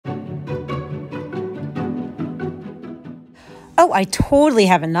Oh, I totally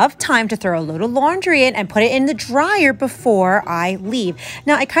have enough time to throw a load of laundry in and put it in the dryer before I leave.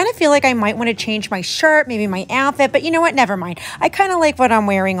 Now, I kind of feel like I might want to change my shirt, maybe my outfit, but you know what? Never mind. I kind of like what I'm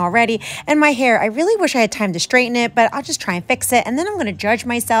wearing already. And my hair, I really wish I had time to straighten it, but I'll just try and fix it. And then I'm going to judge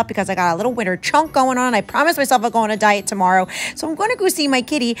myself because I got a little winter chunk going on. I promised myself I'll go on a diet tomorrow. So I'm going to go see my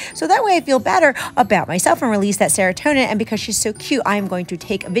kitty so that way I feel better about myself and release that serotonin. And because she's so cute, I'm going to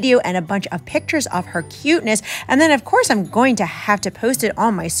take a video and a bunch of pictures of her cuteness. And then, of course, I'm going to have to post it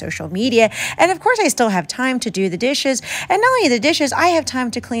on my social media. And of course, I still have time to do the dishes. And not only the dishes, I have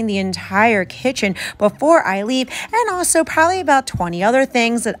time to clean the entire kitchen before I leave. And also probably about 20 other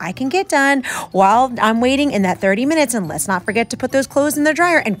things that I can get done while I'm waiting in that 30 minutes. And let's not forget to put those clothes in the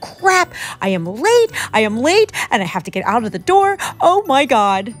dryer. And crap, I am late, and I have to get out of the door. Oh my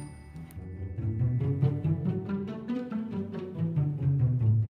God.